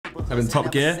Having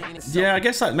Top Gear. Yeah, I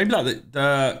guess like maybe like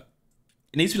the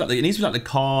it needs to be like the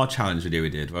car challenge video we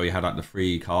did, where we had like the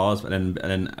 3 cars, but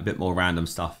then a bit more random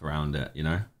stuff around it, you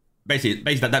know. Basically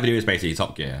that video is basically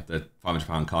Top Gear, the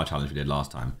 £500 car challenge we did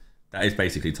last time. That is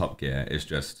basically Top Gear. It's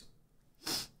just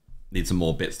need some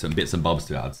more bits and bobs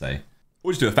to it, I'd say.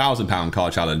 We'll just do a £1,000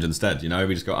 car challenge instead, you know.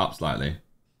 We just go up slightly,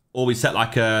 or we set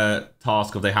like a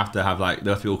task of they have to have like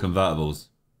their fuel convertibles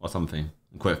or something,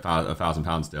 and quit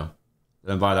 £1,000 still.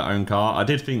 Then buy their own car. I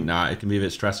did think that it can be a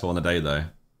bit stressful on the day though.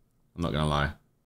 I'm not gonna lie.